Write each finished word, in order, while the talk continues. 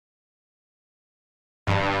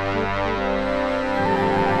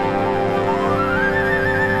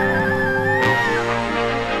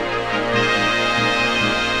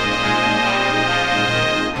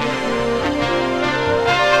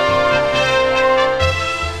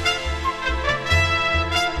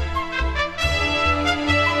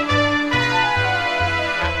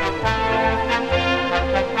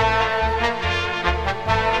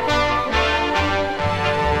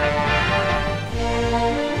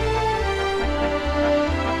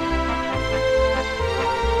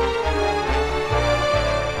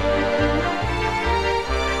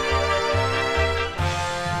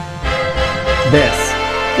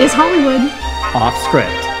is Hollywood. Off Script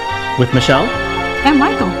with Michelle And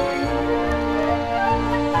Michael.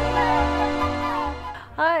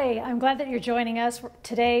 Hi, I'm glad that you're joining us.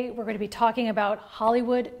 Today we're going to be talking about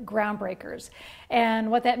Hollywood groundbreakers. And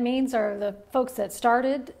what that means are the folks that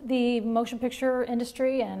started the motion picture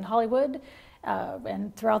industry and Hollywood,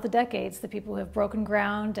 and throughout the decades, the people who have broken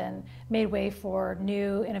ground and made way for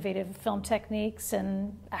new innovative film techniques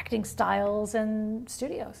and acting styles and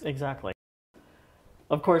studios. Exactly.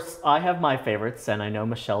 Of course, I have my favorites, and I know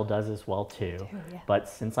Michelle does as well too. Yeah. But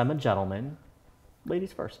since I'm a gentleman,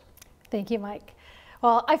 ladies first. Thank you, Mike.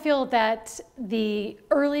 Well, I feel that the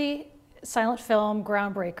early silent film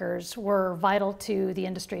groundbreakers were vital to the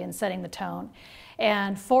industry in setting the tone.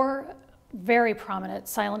 And four very prominent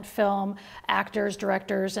silent film actors,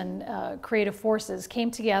 directors, and creative forces came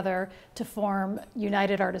together to form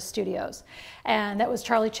United Artists Studios. And that was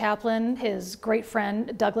Charlie Chaplin, his great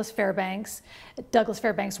friend Douglas Fairbanks'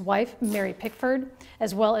 wife Mary Pickford,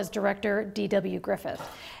 as well as director D.W. Griffith.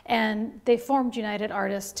 And they formed United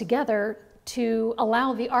Artists together to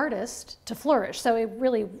allow the artist to flourish. So it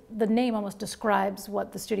really, the name almost describes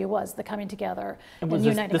what the studio was, the coming together and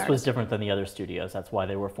uniting this artists. was different than the other studios. That's why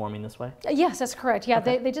they were forming this way? Yes, that's correct. Yeah,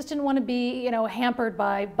 Okay. they just didn't want to be, hampered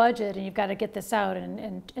by budget and you've got to get this out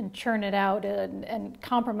and churn it out and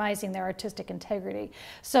compromising their artistic integrity.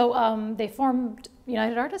 So they formed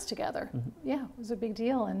United Artists together. Mm-hmm. Yeah, it was a big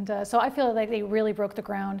deal. And so I feel like they really broke the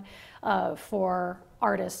ground for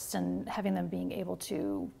artists and having them being able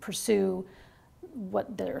to pursue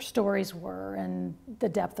what their stories were and the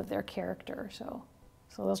depth of their character. So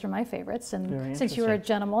those are my favorites. And since you were a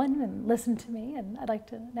gentleman and listened to me, and I'd like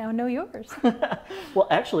to now know yours. Well,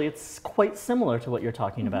 actually, it's quite similar to what you're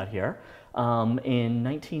talking about here. In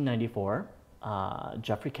 1994,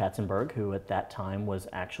 Jeffrey Katzenberg, who at that time was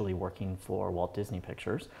actually working for Walt Disney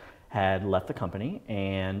Pictures, had left the company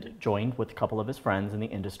and joined with a couple of his friends in the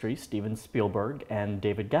industry, Steven Spielberg and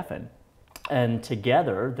David Geffen. And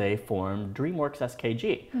together they formed DreamWorks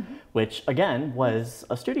SKG, which again was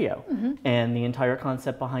a studio. And the entire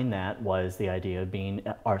concept behind that was the idea of being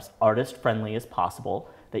as artist-friendly as possible.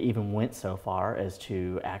 They even went so far as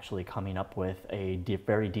to actually coming up with a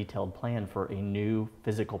very detailed plan for a new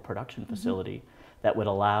physical production facility that would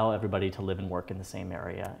allow everybody to live and work in the same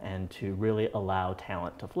area and to really allow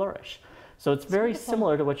talent to flourish. So it's very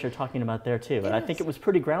similar to what you're talking about there too. And I think it was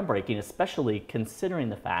pretty groundbreaking, especially considering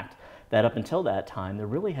the fact that up until that time, there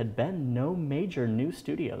really had been no major new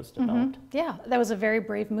studios developed. Yeah, that was a very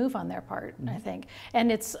brave move on their part, I think.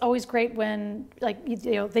 And it's always great when,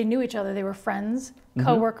 they knew each other, they were friends,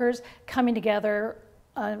 co-workers, coming together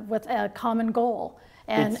with a common goal.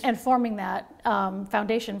 And forming that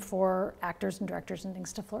foundation for actors and directors and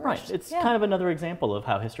things to flourish. Right, it's kind of another example of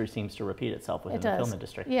how history seems to repeat itself within the film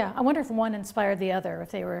industry. Yeah, I wonder if one inspired the other, if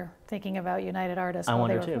they were thinking about United Artists. I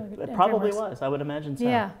wonder too. It probably was, I would imagine so.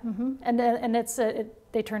 Yeah, and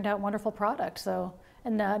they turned out wonderful product, so.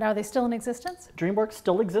 And now are they still in existence? DreamWorks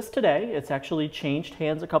still exists today. It's actually changed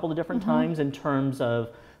hands a couple of different times in terms of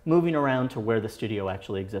moving around to where the studio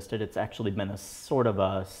actually existed. It's actually been a sort of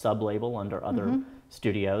a sub-label under other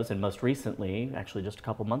studios, and most recently, actually just a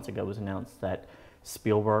couple months ago, was announced that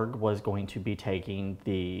Spielberg was going to be taking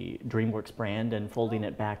the DreamWorks brand and folding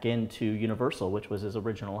it back into Universal, which was his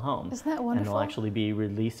original home. Isn't that wonderful? And they'll actually be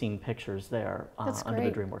releasing pictures there under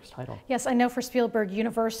the DreamWorks title. Yes, I know for Spielberg,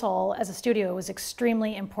 Universal as a studio was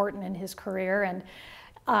extremely important in his career, and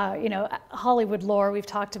Hollywood lore, we've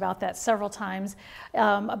talked about that several times,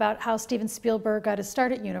 about how Steven Spielberg got his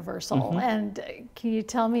start at Universal. And can you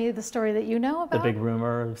tell me the story that you know about? The big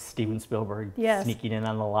rumor of Steven Spielberg sneaking in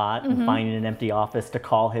on the lot and finding an empty office to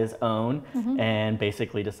call his own, and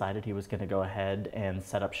basically decided he was going to go ahead and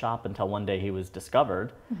set up shop until one day he was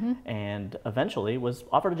discovered and eventually was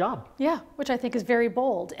offered a job. Yeah, which I think is very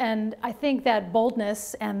bold. And I think that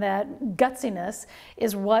boldness and that gutsiness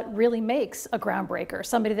is what really makes a groundbreaker.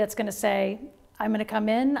 Somebody that's going to say, I'm going to come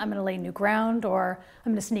in, I'm going to lay new ground, or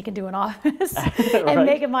I'm going to sneak into an office and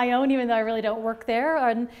make it my own, even though I really don't work there,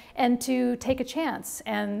 and to take a chance.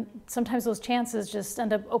 And sometimes those chances just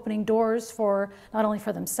end up opening doors for not only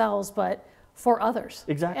for themselves, but for others.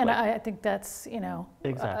 Exactly. And I think that's,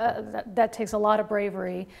 that takes a lot of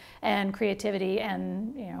bravery and creativity,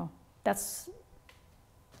 and, that's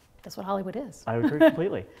what Hollywood is. I agree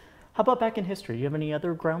completely. How about back in history? Do you have any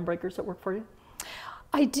other groundbreakers that work for you?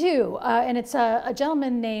 I do, and it's a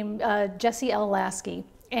gentleman named Jesse L. Lasky,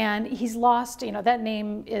 And he's lost, you know, that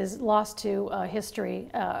name is lost to history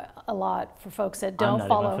a lot for folks that don't I'm not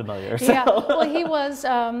follow. even familiar, so. Yeah, well, he was,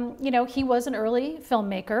 you know, he was an early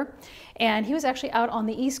filmmaker, and he was actually out on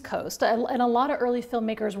the East Coast. And a lot of early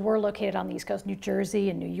filmmakers were located on the East Coast, New Jersey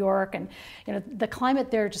and New York, and you know, the climate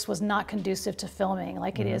there just was not conducive to filming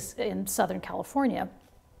like it is in Southern California.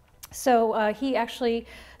 So he actually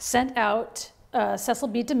sent out Cecil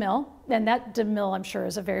B. DeMille, and that DeMille, I'm sure,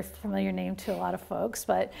 is a very familiar name to a lot of folks,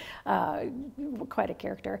 but quite a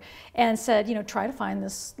character, and said, you know, try to find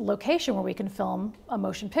this location where we can film a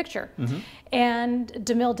motion picture. And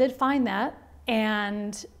DeMille did find that,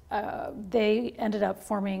 and they ended up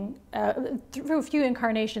forming, through a few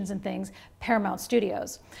incarnations and things, Paramount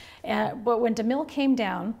Studios. But when DeMille came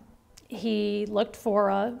down, he looked for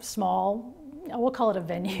a small, we'll call it a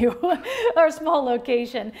venue or a small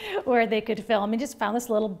location where they could film. He just found this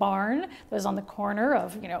little barn that was on the corner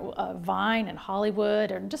of, you know, Vine and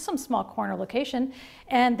Hollywood, or just some small corner location.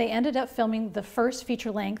 And they ended up filming the first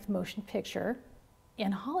feature-length motion picture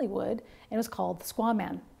in Hollywood, and it was called The Squaw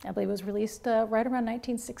Man. I believe it was released right around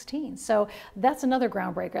 1916. So that's another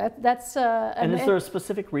groundbreaker. That's and is there a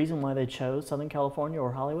specific reason why they chose Southern California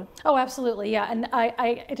or Hollywood? Oh, absolutely, yeah. And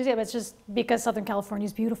it's just because Southern California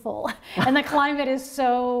is beautiful, and the climate is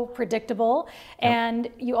so predictable. And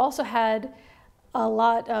you also had a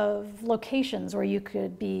lot of locations where you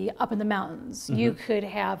could be up in the mountains. You could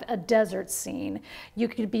have a desert scene. You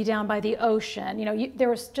could be down by the ocean. You know, there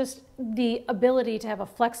was just the ability to have a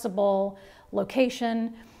flexible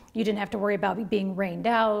location. You didn't have to worry about being rained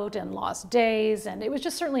out and lost days, and it was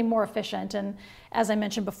just certainly more efficient. And as I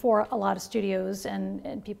mentioned before, a lot of studios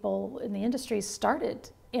and people in the industry started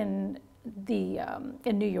in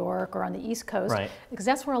New York or on the East Coast, because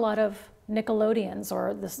that's where a lot of Nickelodeons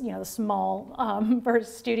or the small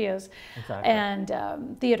burst studios and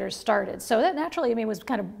theaters started. So that naturally, I mean, was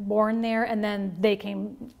kind of born there, and then they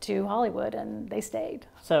came to Hollywood and they stayed.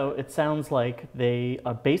 So it sounds like they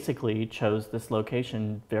basically chose this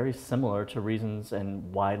location very similar to reasons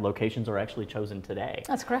and why locations are actually chosen today.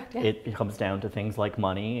 That's correct, yeah. It comes down to things like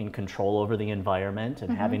money and control over the environment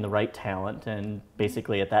and having the right talent, and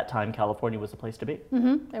basically at that time California was the place to be.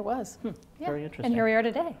 It was. Yeah. Very interesting. And here we are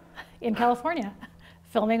today in California,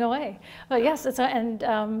 filming away. But yes,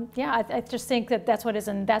 I just think that that's what it is,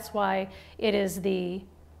 and that's why it is the,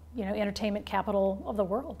 you know, entertainment capital of the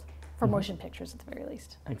world for motion pictures at the very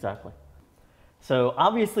least. Exactly. So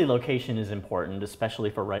obviously location is important, especially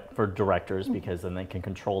for directors, because then they can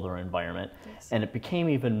control their environment. Yes. And it became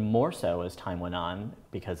even more so as time went on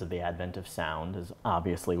because of the advent of sound, as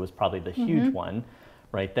obviously was probably the huge one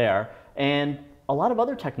right there. And a lot of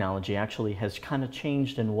other technology actually has kind of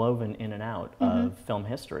changed and woven in and out of film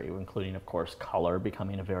history, including, of course, color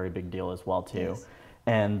becoming a very big deal as well, too. Yes.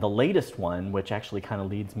 And the latest one, which actually kind of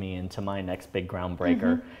leads me into my next big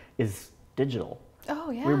groundbreaker, is digital. Oh,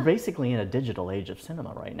 yeah. We're basically in a digital age of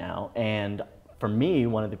cinema right now. And for me,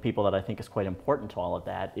 one of the people that I think is quite important to all of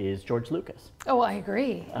that is George Lucas. Oh, I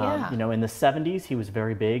agree. Yeah. You know, in the 70s, he was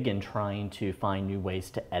very big in trying to find new ways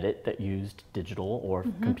to edit that used digital or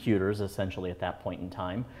computers, essentially, at that point in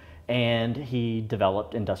time. And he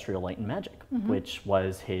developed Industrial Light and Magic, which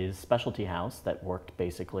was his specialty house that worked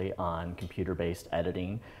basically on computer-based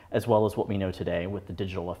editing, as well as what we know today with the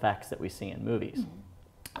digital effects that we see in movies.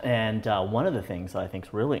 And one of the things that I think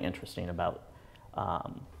is really interesting about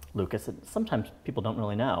Lucas, that sometimes people don't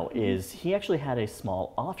really know, is he actually had a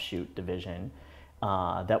small offshoot division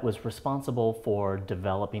that was responsible for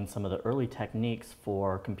developing some of the early techniques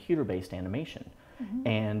for computer-based animation.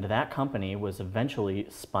 And that company was eventually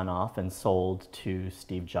spun off and sold to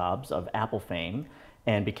Steve Jobs of Apple fame,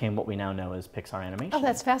 and became what we now know as Pixar Animation. Oh,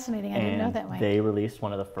 that's fascinating. I didn't know that, Mike. They released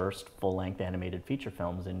one of the first full-length animated feature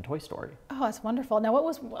films in Toy Story. Oh, that's wonderful. Now, what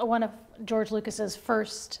was one of George Lucas's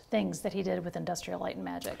first things that he did with Industrial Light and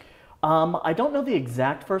Magic? I don't know the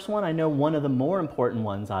exact first one. I know one of the more important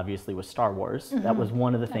ones, obviously, was Star Wars. That was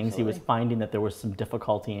one of the things he was finding, that there was some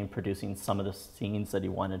difficulty in producing some of the scenes that he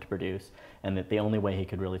wanted to produce, and that the only way he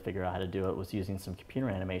could really figure out how to do it was using some computer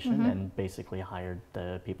animation, and basically hired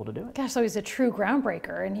the people to do it. Gosh, so he's a true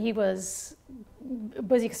groundbreaker, and was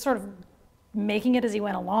he sort of making it as he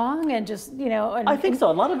went along, and just, you know? And, I think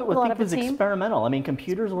so. A lot of it was team? experimental. I mean,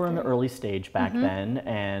 computers were in the early stage back then,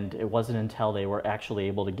 and it wasn't until they were actually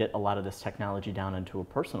able to get a lot of this technology down into a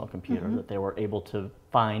personal computer that they were able to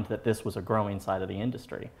find that this was a growing side of the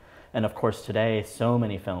industry. And of course today, so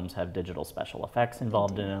many films have digital special effects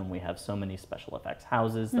involved in them. We have so many special effects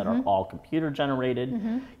houses that are all computer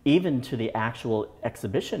generated. Even to the actual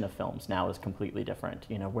exhibition of films now is completely different.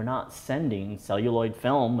 You know, we're not sending celluloid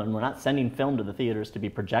film and we're not sending film to the theaters to be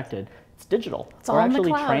projected. It's digital. It's all we're in the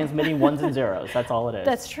actually cloud. transmitting ones and zeros. That's all it is.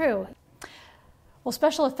 That's true. Well,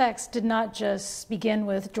 special effects did not just begin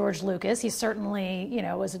with George Lucas. He certainly, you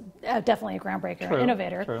know, was definitely a groundbreaker, True,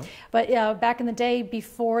 innovator. true. But back in the day,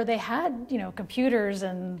 before they had, you know, computers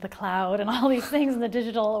and the cloud and all these things and the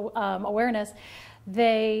digital awareness,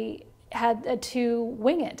 they had to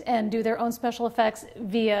wing it and do their own special effects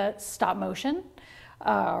via stop motion,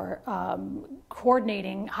 or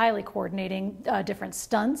highly coordinating different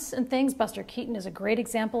stunts and things. Buster Keaton is a great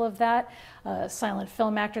example of that, a silent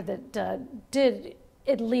film actor that did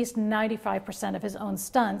at least 95% of his own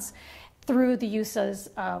stunts through the uses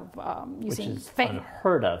of using... Which is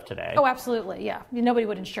unheard of today. Oh, absolutely, yeah. Nobody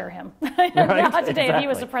would insure him. Right, Not today if he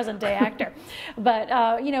was exactly. a present-day actor.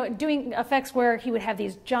 But, you know, doing effects where he would have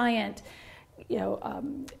these giant, you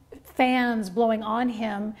know, fans blowing on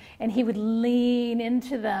him and he would lean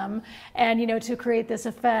into them and, you know, to create this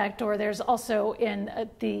effect. Or there's also in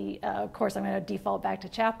of course I'm going to default back to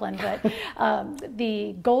Chaplin, but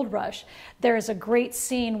the Gold Rush, there is a great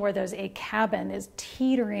scene where there's a cabin is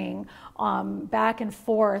teetering back and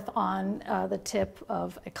forth on the tip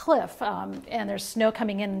of a cliff, and there's snow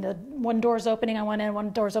coming in. One door's opening on one end,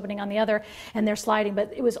 one door's opening on the other, and they're sliding.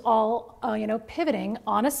 But it was all you know, pivoting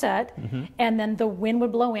on a set, and then the wind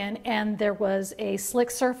would blow in, and there was a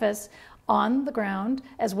slick surface on the ground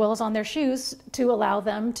as well as on their shoes to allow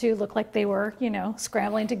them to look like they were, you know,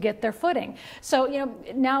 scrambling to get their footing. So, you know,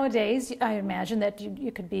 nowadays I imagine that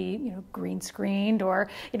you could be, you know, green screened or,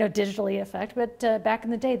 you know, digitally effect, but back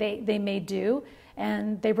in the day they made do,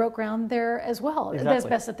 and they broke ground there as well, Exactly. as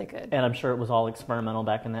best that they could. And I'm sure it was all experimental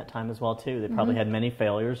back in that time as well too. They probably had many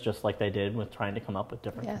failures, just like they did with trying to come up with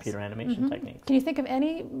different computer animation techniques. Can you think of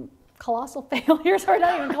any colossal failures, or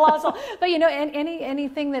not even colossal, but, you know,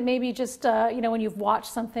 anything that maybe just, you know, when you've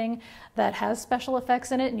watched something that has special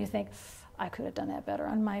effects in it and you think, I could have done that better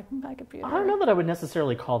on my computer? I don't know that I would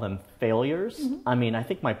necessarily call them failures. I mean, I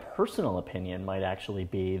think my personal opinion might actually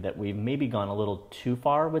be that we've maybe gone a little too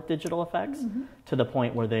far with digital effects to the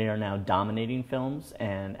point where they are now dominating films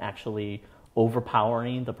and actually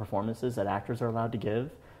overpowering the performances that actors are allowed to give,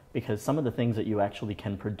 because some of the things that you actually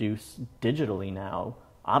can produce digitally now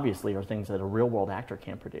obviously are things that a real-world actor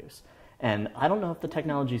can't produce. And I don't know if the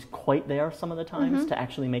technology is quite there some of the times to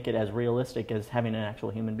actually make it as realistic as having an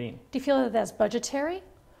actual human being. Do you feel that that's budgetary?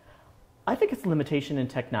 I think it's limitation in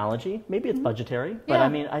technology. Maybe it's budgetary, but Yeah. I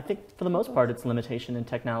mean, I think for the most part it's limitation in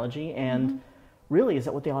technology, and really, is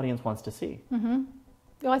that what the audience wants to see?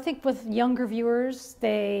 Well, I think with younger viewers,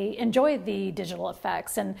 they enjoy the digital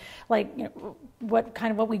effects and, like, you know,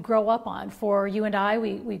 what we grow up on. For you and I,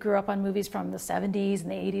 we grew up on movies from the 70s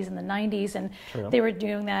and the 80s and the 90s, and True. they were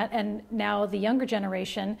doing that. And now the younger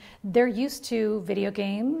generation, they're used to video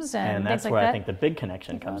games and that's things like where that. I think the big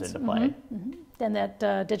connection comes into play. And that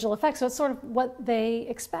digital effects. So it's sort of what they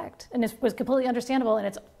expect. And it was completely understandable, and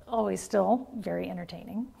it's always still very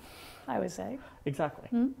entertaining, I would say.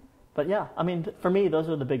 Exactly. But yeah, I mean, for me, those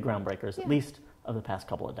are the big groundbreakers, at least of the past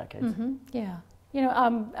couple of decades. Yeah. You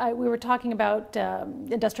know, we were talking about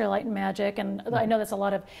Industrial Light and Magic, and I know that's a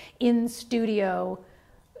lot of in-studio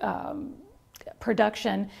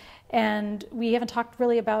production, and we haven't talked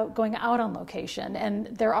really about going out on location. And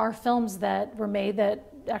there are films that were made that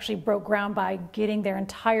actually broke ground by getting their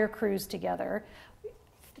entire crews together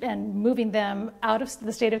and moving them out of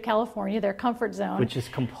the state of California, their comfort zone. Which is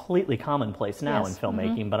completely commonplace now Yes. in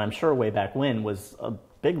filmmaking, but I'm sure way back when was a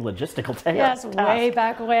big logistical task. Yes, way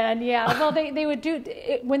back when, yeah. Well, they would do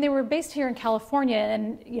it when they were based here in California,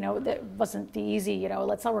 and, you know, that wasn't the easy, you know,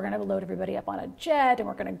 let's say we're going to load everybody up on a jet and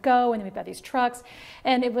we're going to go, and then we've got these trucks,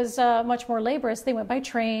 and it was much more laborious. They went by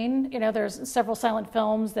train. You know, there's several silent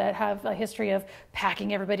films that have a history of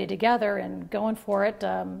packing everybody together and going for it. You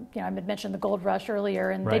know, I had mentioned the Gold Rush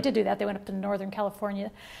earlier, and they Right. did do that. They went up to Northern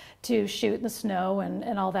California to shoot in the snow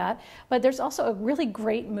and all that. But there's also a really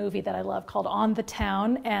great movie that I love called On the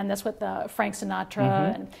Town, and that's with Frank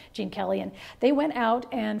Sinatra and Gene Kelly, and they went out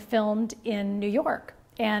and filmed in New York.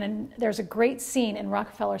 And there's a great scene in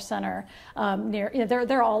Rockefeller Center near, you know,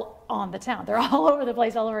 they're all on the town. They're all over the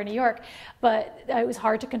place, all over New York. But it was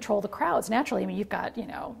hard to control the crowds naturally. I mean, you've got, you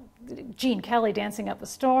know, Gene Kelly dancing up a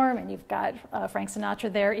storm, and you've got Frank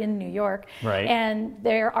Sinatra there in New York. Right. And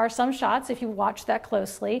there are some shots, if you watch that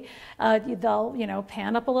closely, they'll, you know,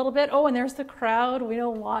 pan up a little bit. Oh, and there's the crowd, you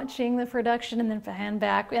know, watching the production, and then pan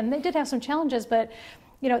back. And they did have some challenges, but,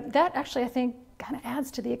 you know, that actually, I think, kind of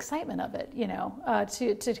adds to the excitement of it,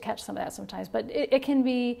 to catch some of that sometimes. But it can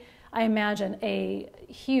be, I imagine, a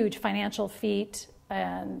huge financial feat,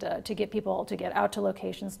 and to get people to get out to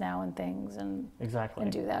locations now and things, and exactly, and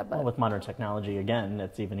do that. But well, with modern technology, again,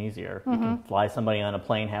 it's even easier. You can fly somebody on a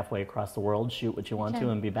plane halfway across the world, shoot what you want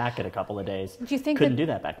to, and be back in a couple of days. Do you think couldn't do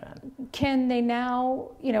that back then? Can they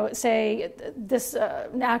now, say this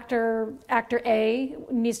actor A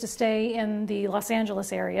needs to stay in the Los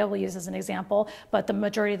Angeles area, we'll use as an example, but the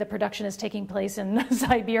majority of the production is taking place in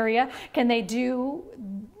Siberia. Can they do,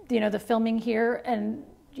 the filming here and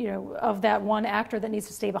of that one actor that needs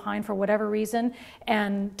to stay behind for whatever reason,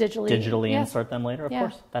 and digitally insert them later? Of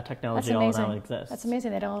course, that technology all now exists. That's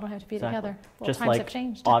amazing. They all don't have to be together. Well, just times like have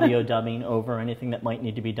changed. audio dubbing over anything that might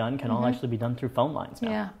need to be done can all actually be done through phone lines now.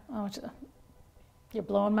 Yeah. Oh, you're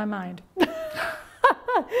blowing my mind.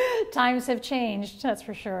 Times have changed, that's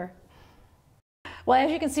for sure. Well,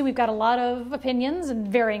 as you can see, we've got a lot of opinions, and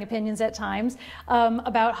varying opinions at times,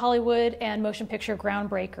 about Hollywood and motion picture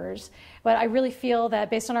groundbreakers. But I really feel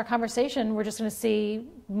that based on our conversation, we're just going to see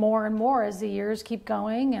more and more as the years keep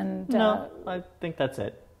going. And no, I think that's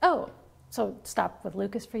it. Oh, so stop with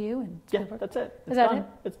Lucas for you? And yeah, that's it. Is that done?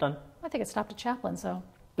 It's done. I think it stopped at Chaplin, so...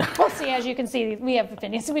 We'll see. As you can see, we have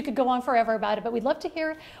opinions, so we could go on forever about it, but we'd love to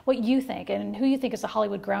hear what you think and who you think is a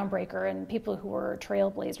Hollywood groundbreaker and people who are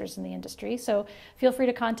trailblazers in the industry. So feel free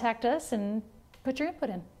to contact us and put your input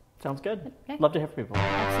in. Sounds good. Okay. Love to hear from people.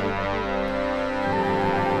 Absolutely.